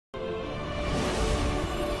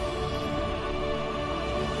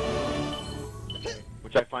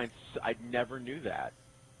which I find I never knew that.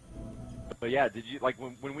 But yeah, did you like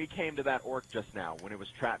when we came to that orc just now when it was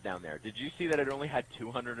trapped down there? Did you see that it only had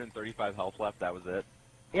 235 health left? That was it.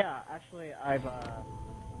 Yeah, actually, I've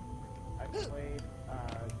played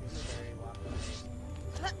Very last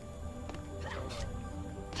night.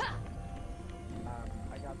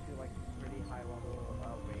 I got to like pretty high level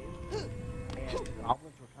raids, and the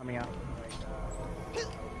goblins were coming out with like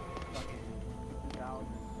fucking 2,000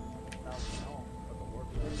 health, but the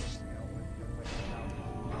orcs were, with just like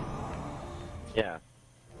 1,000. Yeah,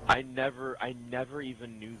 I never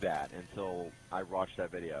even knew that until I watched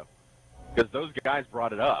that video, because those guys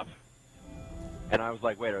brought it up, and I was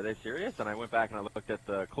like, wait, are they serious? And I went back and I looked at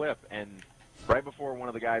the clip, and right before one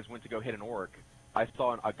of the guys went to go hit an orc, I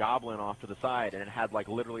saw a goblin off to the side, and it had like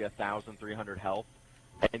literally 1,300 health,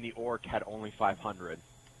 and the orc had only 500.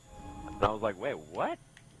 And I was like, wait, what?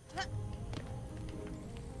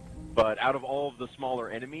 But out of all of the smaller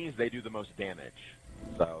enemies, they do the most damage.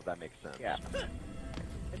 So that makes sense. Yeah.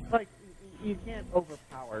 It's like, you can't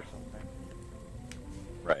overpower something.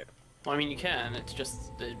 Right. Well, I mean, you can. It's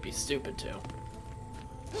just, it'd be stupid to.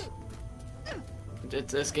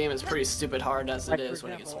 This game is pretty stupid hard as it is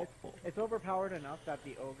when it gets... It's overpowered enough that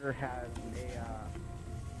the ogre has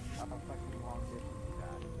a fucking long distance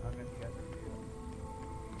attack. I don't know if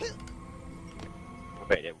you guys are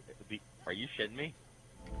Wait, are you shitting me?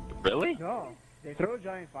 Really? No. They throw a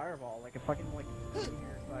giant fireball, like a fucking, like,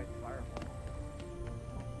 linear-sized fireball.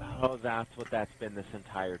 Oh, that's what that's been this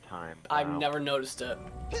entire time. Wow. I've never noticed it.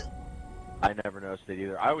 I never noticed it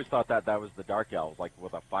either. I always thought that was the Dark Elves, like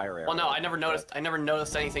with a fire arrow. Well, no, I never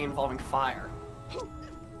noticed anything involving fire.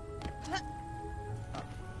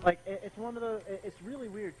 Like, it's one of the... It's really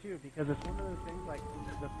weird, too, because it's one of those things, like,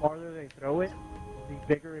 the farther they throw it, the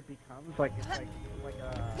bigger it becomes. Like, it's like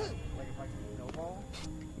a fucking snowball.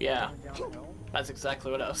 Yeah. Downhill. That's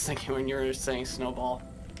exactly what I was thinking when you were saying snowball.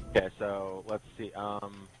 Okay, so, let's see.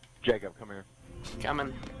 Jacob, come here.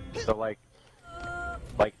 Coming. So, like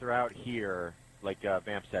throughout here, like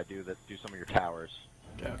Vamp said, do some of your towers.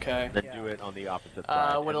 Okay. Then do it on the opposite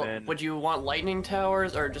side. Would you want lightning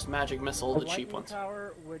towers or just magic missile, the cheap ones? A lightning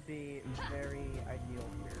tower would be very ideal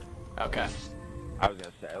here. Okay. I was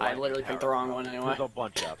gonna say. I literally picked the wrong one anyway. There's a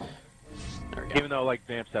bunch of them. There we go. Even though, like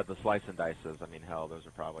Vamp said, the slice and dices, I mean, hell, those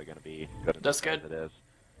are probably gonna be good. That's good. As it is.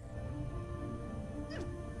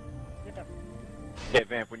 Okay,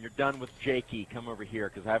 Vamp, when you're done with Jakey, come over here,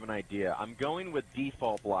 because I have an idea. I'm going with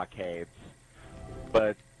default blockades,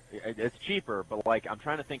 but it's cheaper, but, like, I'm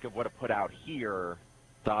trying to think of what to put out here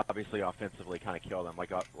to obviously offensively kind of kill them.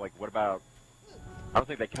 Like, what about... I don't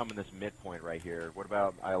think they come in this midpoint right here. What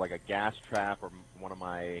about, like, a gas trap or one of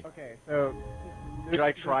my... Okay, so... Should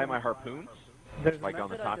I try my harpoons? Like, on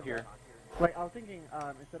the top here? Like, I was thinking,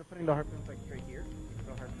 instead of putting the harpoons, like, straight here, you can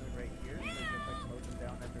put a harpoon right here, and just, like, close them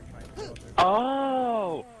down as they're trying to kill their...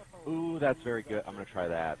 Oh! Ooh, that's very good. I'm gonna try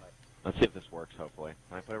that. Let's see if this works, hopefully.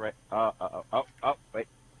 Can I put it right? Oh, wait.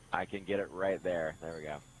 I can get it right there. There we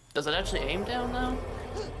go. Does it actually aim down, though?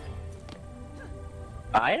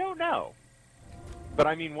 I don't know. But,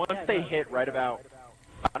 I mean, once they hit right about...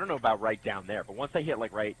 I don't know about right down there, but once they hit,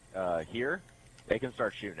 like, right here, they can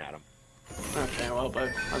start shooting at them. Okay, well, but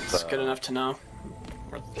that's good enough to know.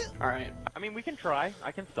 Alright. I mean, we can try.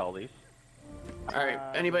 I can sell these. Alright,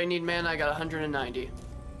 anybody need mana? I got 190.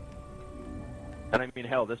 And I mean,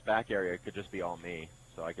 hell, this back area could just be all me,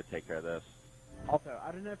 so I could take care of this. Also,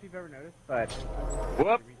 I don't know if you've ever noticed, but...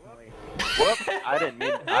 Whoop! Whoop! I didn't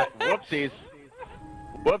mean... whoopsies.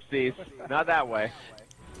 Whoopsies. Not that way.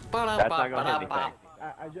 That's not going to hit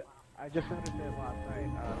anything. I just noticed it last night.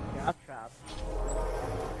 Gas traps.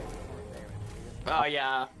 Oh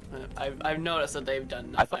yeah, I've noticed that they've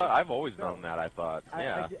done nothing. I've always known that. I thought,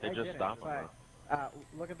 yeah, they just stop them.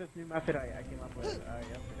 Look at this new method I came up with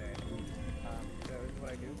yesterday. So this is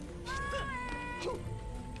what I do.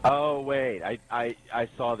 Oh wait, I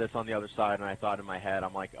saw this on the other side, and I thought in my head,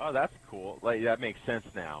 I'm like, oh, that's cool. Like that makes sense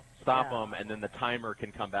now. Stop them, and then the timer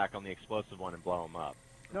can come back on the explosive one and blow them up.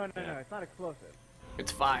 No, it's not explosive.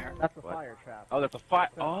 It's fire. That's a fire trap. Oh, that's a fire.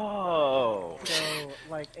 Oh. So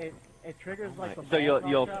like it triggers like the. So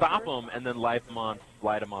you'll stop them and then light them on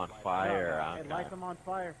fire. No, it lights them on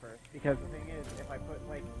fire first, because the thing is, if I put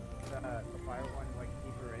like the fire one like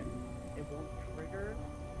deeper in, it won't trigger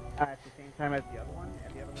at the same time as the other one,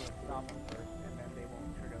 and the other one will stop them first, and then they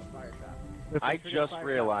won't trigger the fire trap. So I just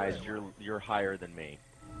realized you're higher than me.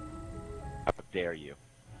 How dare you?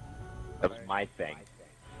 That was my thing.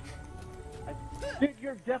 Dude,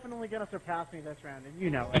 you're definitely gonna surpass me this round, and you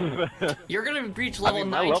know it. You're gonna reach level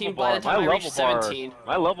 19 by the time I reach 17.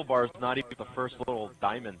 My level bar is not even the first little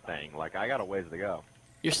diamond thing. Like, I got a ways to go.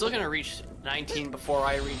 You're still gonna reach 19 before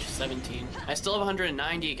I reach 17. I still have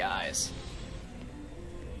 190, guys.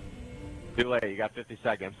 Too late. You got 50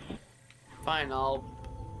 seconds. Fine, I'll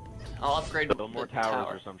upgrade Build more the towers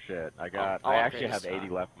tower. or some shit. I'll I upgrade actually this have 80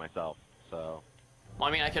 tower. left myself. So. Well,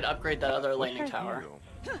 I mean, I could upgrade that other What landing should I tower.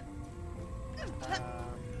 do? I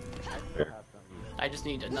still have some. I just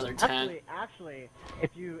need another 10. Actually,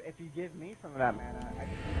 if you give me some of that mana, I can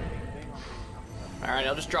do the same thing on the. Alright,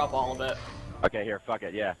 I'll just drop all of it. Okay, here. Fuck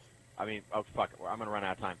it. Yeah. I mean, oh fuck it. I'm gonna run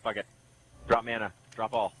out of time. Fuck it. Drop mana.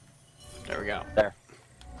 Drop all. There we go. There.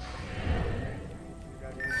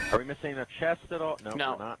 Are we missing a chest at all? No,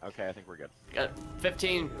 No. we're not. Okay, I think we're good. Got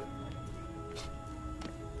 15,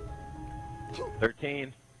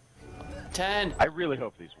 13. 10, I really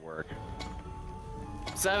hope these work.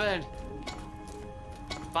 7,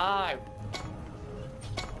 5,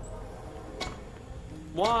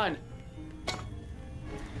 1.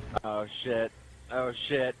 Oh shit. Oh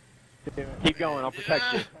shit. Keep going. I'll protect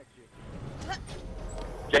you.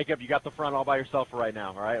 Jacob, you got the front all by yourself for right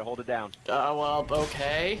now. All right, hold it down. Well,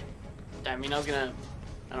 okay. I mean, I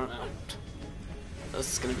don't know.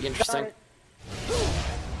 This is gonna be interesting.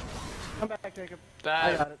 Come back, Jacob.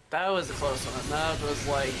 I got it. That was a close one.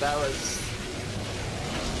 That was.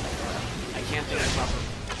 I can't think of a proper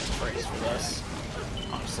phrase for this.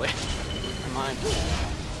 Honestly. Never mind.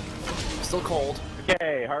 Still cold.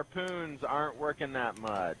 Okay, harpoons aren't working that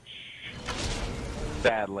much.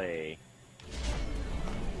 Sadly.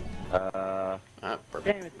 Gotta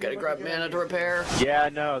grab mana to repair. Yeah,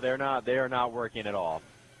 no, they're not. They are not working at all.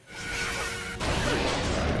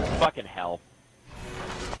 Fucking hell.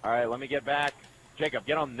 Alright, let me get back. Jacob,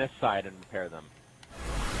 get on this side and repair them.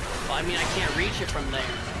 Well, I mean, I can't reach it from there.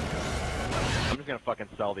 I'm just gonna fucking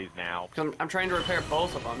sell these now. I'm trying to repair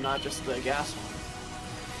both of them, not just the gas one.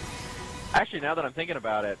 Actually, now that I'm thinking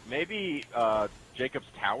about it, maybe Jacob's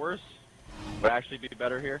towers would actually be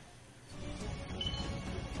better here.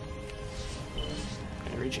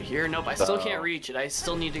 Can I reach it here? Nope, I still can't reach it. I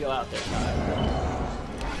still need to go out there.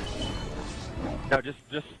 No, just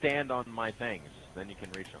stand on my things, then you can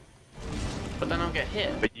reach them. But then I'll get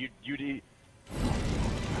hit. But you'd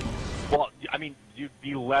well, I mean, you'd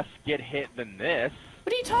be less get hit than this.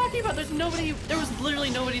 What are you talking about? There was literally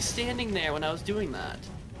nobody standing there when I was doing that.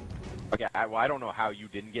 Okay, well, I don't know how you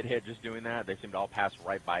didn't get hit just doing that. They seemed to all pass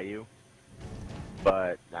right by you.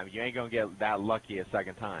 But, I mean, you ain't gonna get that lucky a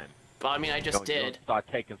second time. But I mean, I just You don't did. start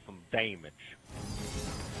taking some damage.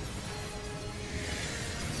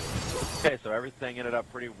 Okay, so everything ended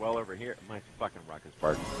up pretty well over here. My fucking Rukus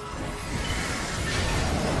part.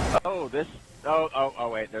 Oh, this. Oh,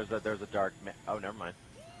 wait. There's a dark. Oh, never mind.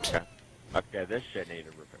 Okay. Okay, this shit needed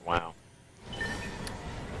repair. Wow.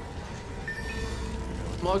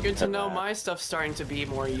 Well, good to know my stuff's starting to be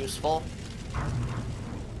more useful.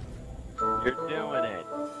 You're doing it.